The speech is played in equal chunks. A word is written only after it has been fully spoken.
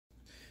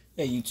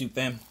Hey YouTube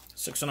fam,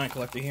 609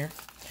 Collector here.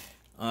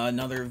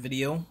 Another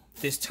video,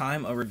 this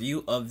time a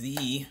review of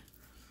the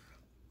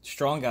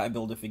Strong Guy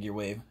Build-A-Figure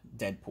Wave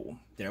Deadpool.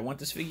 Did I want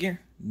this figure?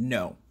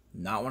 No,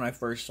 not when I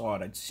first saw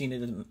it. I'd seen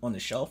it on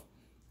the shelf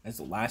as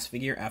the last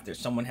figure after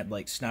someone had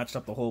like snatched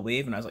up the whole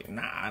wave and I was like,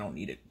 nah, I don't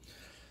need it.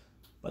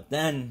 But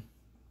then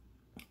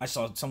I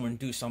saw someone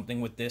do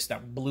something with this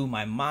that blew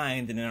my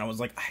mind and then I was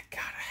like, I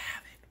gotta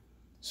have it.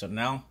 So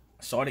now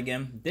I saw it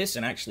again, this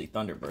and actually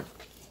Thunderbird.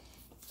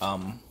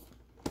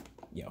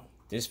 Yo,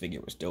 this figure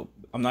was dope.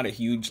 I'm not a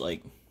huge,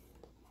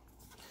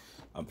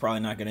 I'm probably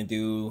not going to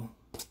do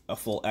a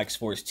full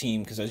X-Force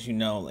team, because as you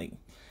know,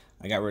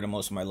 I got rid of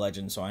most of my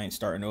legends, so I ain't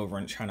starting over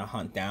and trying to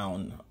hunt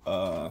down,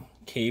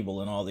 Cable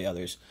and all the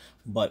others.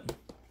 But,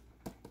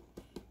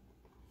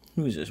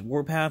 who is this,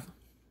 Warpath?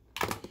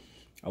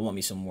 I want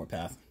me some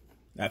Warpath.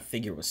 That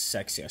figure was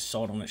sexy. I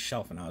saw it on the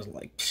shelf, and I was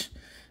like, psh,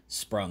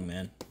 sprung,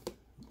 man.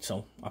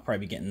 So, I'll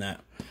probably be getting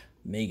that.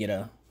 May get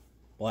a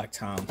Black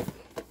Tom.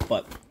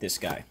 But this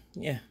guy,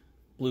 yeah,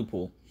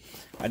 Bluepool.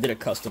 I did a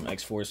custom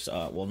X-Force,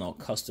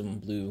 custom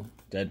blue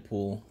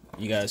Deadpool.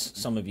 You guys,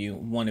 some of you,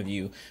 one of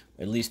you,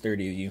 at least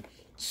 30 of you,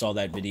 saw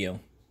that video.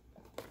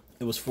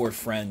 It was for a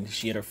friend.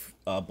 She had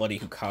a buddy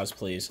who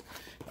cosplays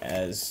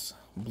as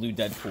Blue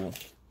Deadpool.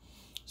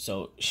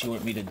 So she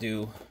wanted me to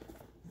do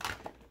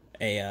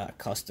a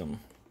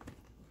custom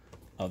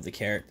of the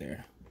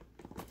character.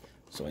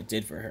 So I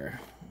did for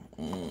her.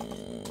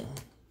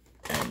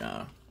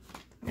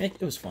 It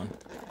was fun.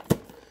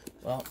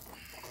 Well,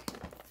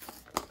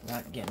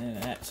 not getting into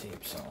that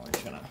tape, so I'm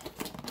just gonna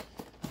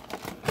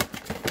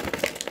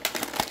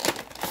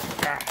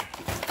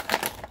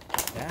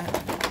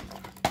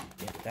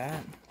get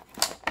that.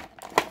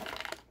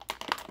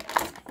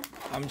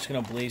 I'm just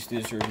gonna blaze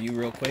through this review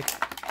real quick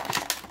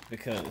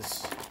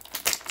because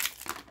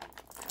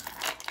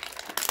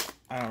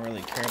I don't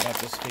really care about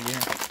this figure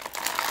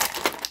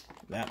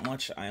that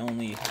much. I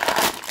only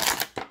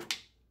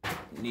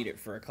need it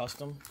for a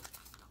custom.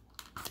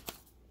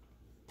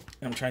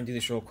 I'm trying to do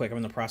this real quick. I'm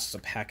in the process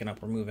of packing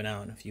up. We're moving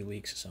out in a few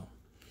weeks, so.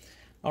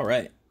 All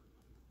right.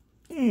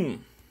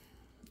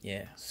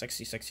 Yeah,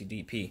 sexy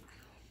DP.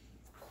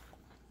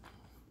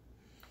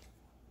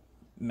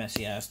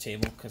 Messy ass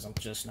table, because I'm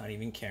just not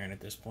even caring at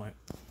this point.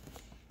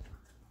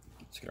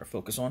 Let's get our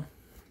focus on.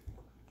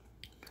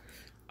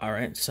 All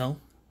right, so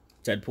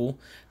Deadpool,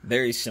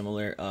 very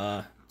similar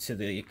to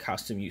the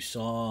costume you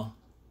saw.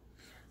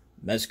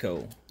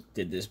 Mezco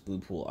did this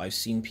Bluepool. I've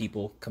seen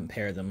people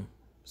compare them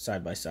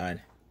side by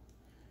side.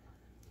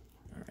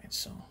 Alright,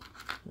 so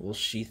a little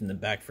sheath in the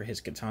back for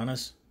his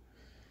katanas.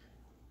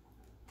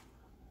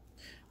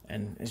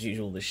 And as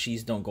usual, the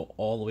sheaths don't go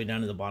all the way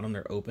down to the bottom.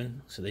 They're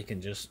open, so they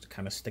can just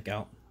kind of stick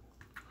out,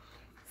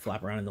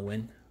 flap around in the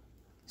wind.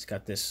 He's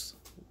got this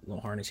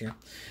little harness here.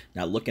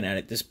 Now, looking at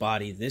it, this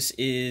body, this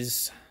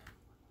is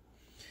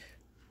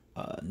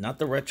not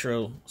the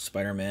retro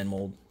Spider-Man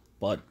mold,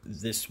 but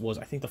this was,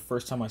 I think the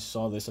first time I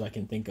saw this that I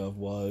can think of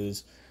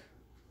was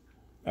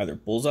either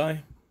Bullseye.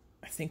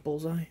 I think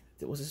Bullseye,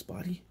 that was his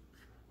body.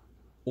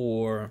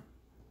 Or,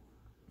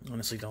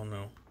 honestly don't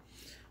know.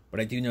 But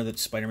I do know that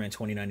Spider-Man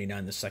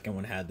 2099, the second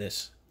one, had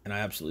this. And I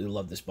absolutely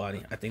love this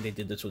body. I think they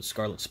did this with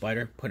Scarlet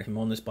Spider. Put him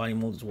on this body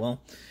mold as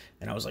well.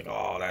 And I was like,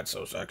 oh, that's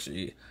so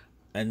sexy.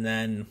 And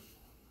then,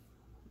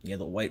 yeah,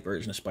 the white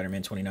version of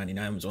Spider-Man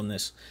 2099 was on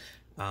this.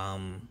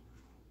 And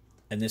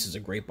this is a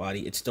great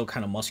body. It's still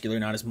kind of muscular.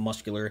 Not as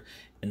muscular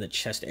in the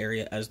chest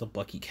area as the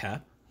Bucky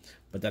cap.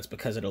 But that's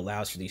because it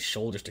allows for these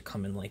shoulders to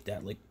come in like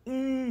that. Like,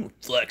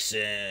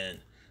 flexing.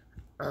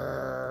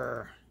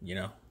 You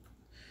know,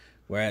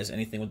 whereas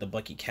anything with the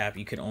Bucky cap,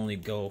 you can only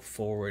go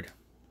forward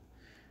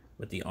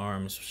with the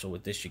arms. So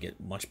with this, you get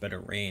much better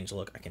range.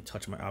 Look, I can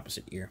touch my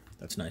opposite ear.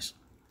 That's nice.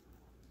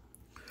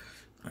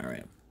 All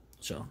right,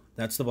 so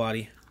that's the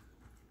body.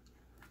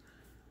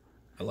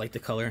 I like the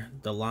color.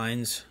 The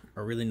lines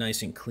are really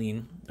nice and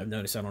clean. I've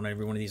noticed that on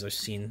every one of these I've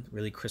seen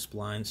really crisp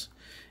lines,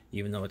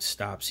 even though it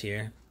stops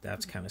here.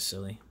 That's kind of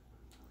silly.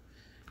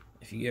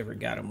 If you ever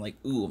got them like,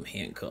 ooh, I'm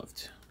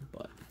handcuffed,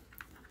 but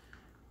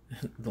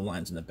the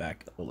lines in the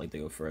back look like they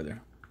go further.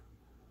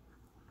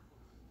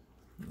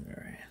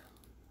 Alright.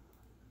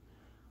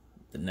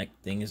 The neck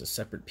thing is a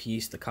separate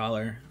piece. The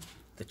collar,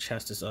 the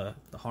chest is the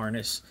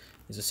harness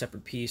is a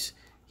separate piece.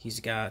 He's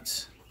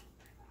got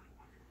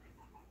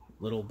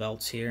little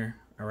belts here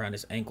around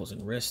his ankles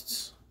and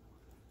wrists.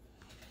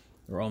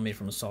 They're all made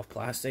from a soft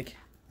plastic.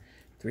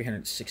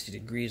 360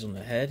 degrees on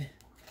the head.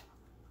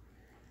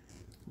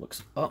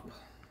 Looks up.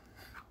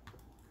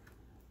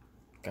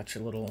 Got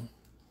your little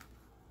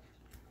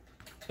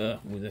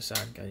move this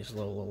side, got just a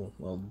little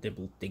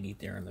dibble diggy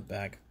there in the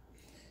back.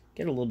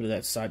 Get a little bit of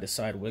that side to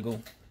side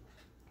wiggle.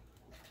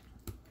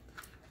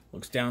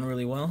 Looks down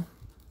really well.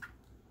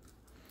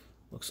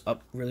 Looks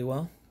up really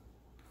well.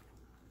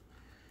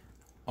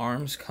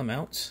 Arms come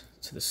out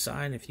to the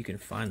side if you can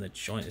find the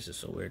joint. This is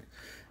so weird.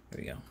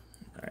 There we go.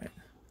 Alright.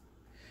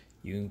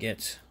 You can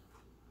get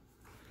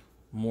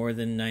more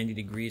than 90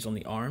 degrees on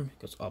the arm.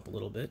 It goes up a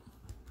little bit.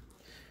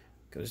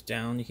 Goes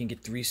down, you can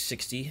get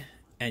 360,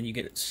 and you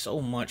get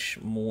so much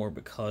more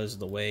because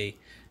the way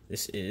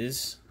this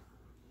is,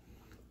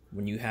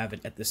 when you have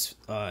it at this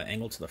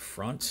angle to the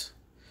front,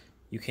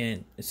 you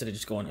can, instead of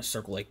just going a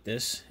circle like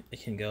this,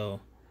 it can go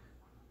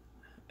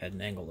at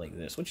an angle like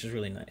this, which is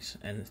really nice.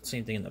 And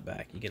same thing in the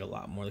back, you get a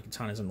lot more. The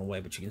katana's in the way,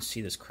 but you can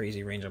see this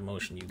crazy range of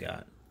motion you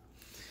got.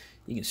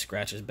 You can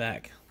scratch his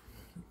back.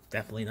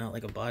 Definitely not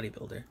like a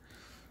bodybuilder.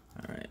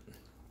 All right.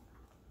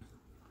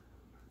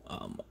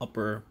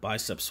 Upper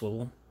bicep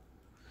swivel,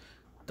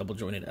 double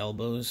jointed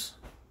elbows,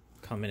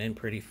 coming in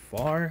pretty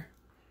far.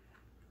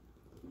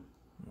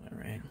 All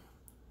right.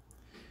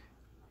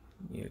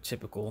 Your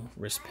typical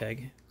wrist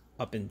peg,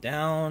 up and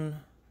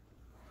down.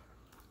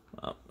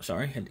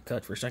 Sorry, had to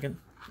cut for a second.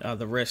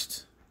 The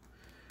wrist,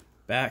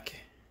 back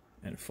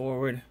and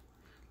forward.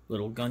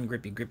 Little gun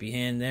grippy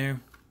hand there.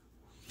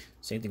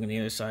 Same thing on the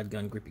other side,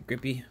 gun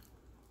grippy.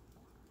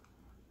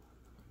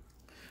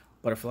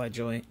 Butterfly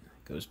joint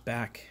goes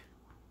back.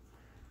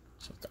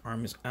 So if the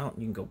arm is out,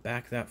 you can go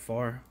back that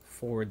far,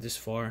 forward this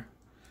far.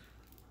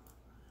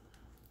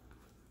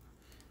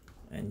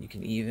 And you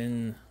can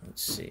even,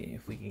 let's see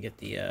if we can get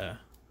the,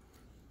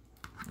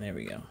 there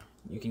we go.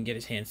 You can get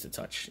his hands to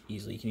touch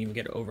easily. You can even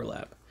get an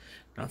overlap.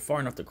 Not far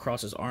enough to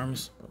cross his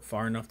arms, but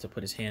far enough to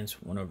put his hands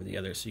one over the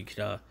other. So you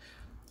could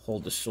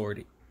hold the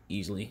sword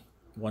easily.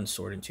 One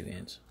sword in two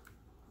hands.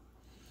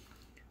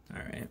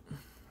 All right.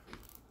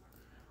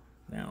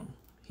 Now,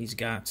 he's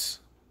got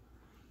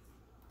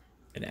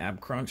an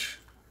ab crunch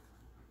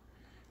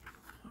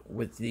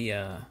with the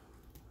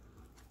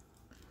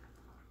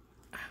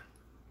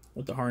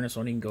harness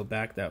on. You can go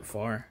back that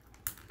far,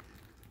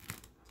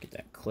 get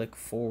that click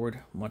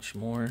forward much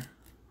more.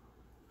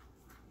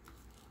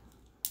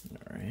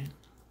 All right,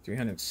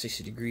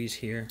 360 degrees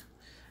here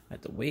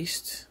at the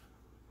waist,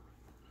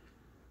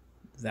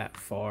 that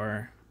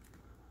far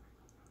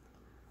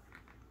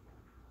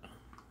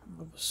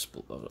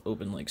of an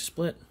open leg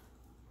split.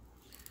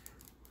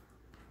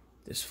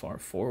 This far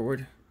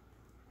forward.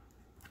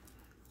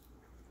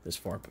 This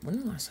far. When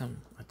was the last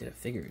time I did a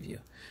figure review?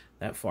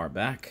 That far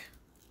back.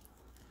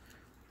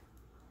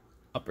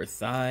 Upper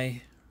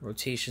thigh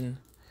rotation.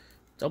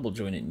 Double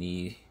jointed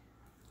knee.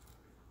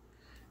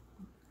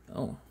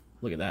 Oh,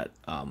 look at that.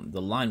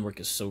 The line work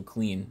is so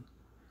clean.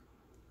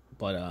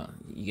 But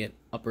you get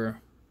upper,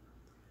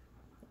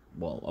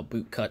 well, a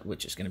boot cut,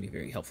 which is going to be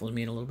very helpful to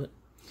me in a little bit.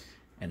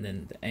 And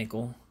then the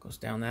ankle goes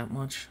down that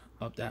much,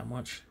 up that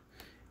much.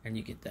 And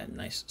you get that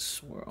nice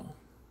swirl.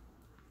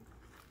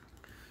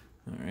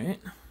 All right.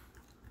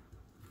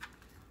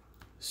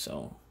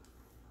 So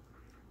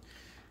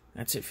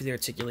that's it for the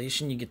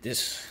articulation. You get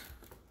this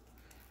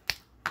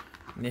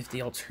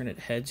nifty alternate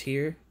heads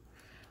here.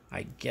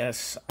 I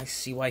guess I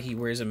see why he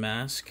wears a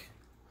mask.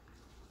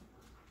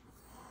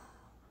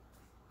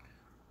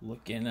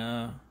 Looking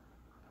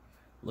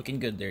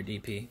good there,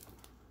 DP.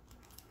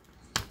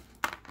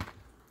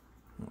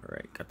 All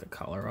right, got the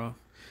collar off.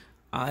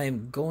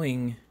 I'm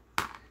going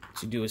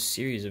to do a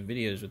series of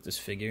videos with this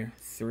figure,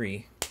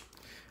 3.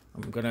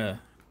 I'm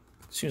gonna,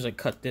 as soon as I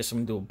cut this, I'm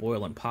gonna do a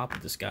boil and pop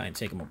with this guy and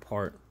take him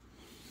apart.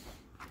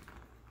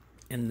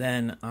 And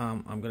then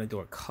I'm gonna do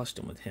a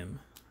custom with him.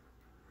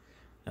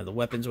 Now the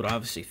weapons would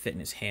obviously fit in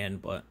his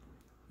hand, but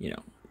you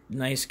know,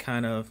 nice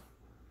kind of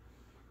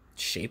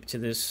shape to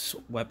this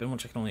weapon,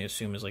 which I can only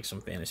assume is like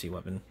some fantasy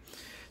weapon.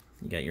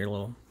 You got your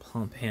little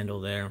pump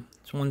handle there.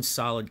 It's one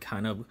solid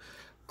kind of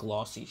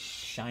glossy,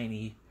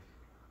 shiny,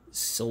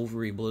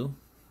 silvery blue,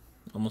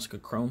 almost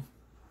like a chrome.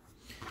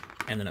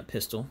 And then a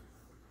pistol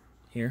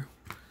here.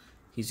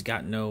 He's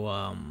got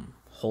no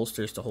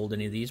holsters to hold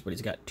any of these, but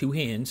he's got 2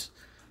 hands,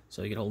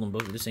 so you can hold them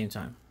both at the same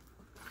time.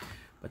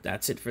 But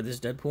that's it for this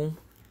Deadpool.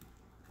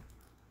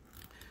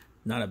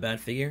 Not a bad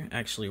figure,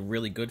 actually a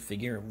really good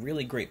figure, a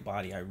really great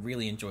body. I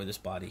really enjoy this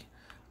body.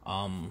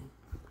 I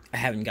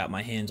haven't got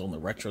my hands on the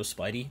retro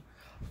Spidey,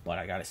 but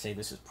I gotta say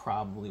this is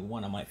probably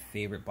one of my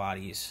favorite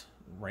bodies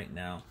right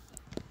now.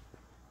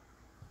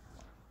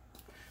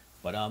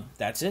 But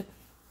that's it.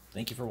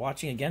 Thank you for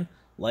watching. Again,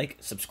 like,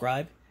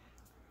 subscribe,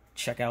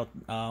 check out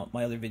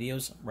my other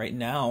videos. Right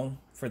now,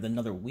 for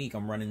another week,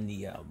 I'm running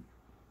the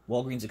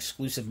Walgreens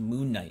exclusive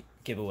Moon Knight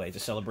giveaway to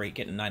celebrate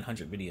getting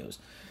 900 videos.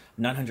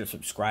 900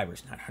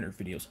 subscribers, 900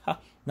 videos.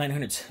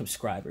 900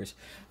 subscribers.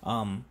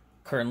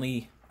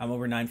 Currently, I'm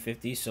over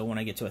 950, so when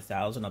I get to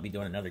 1,000, I'll be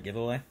doing another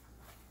giveaway.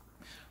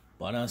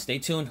 But stay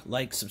tuned,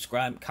 like,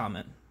 subscribe,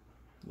 comment.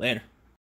 Later.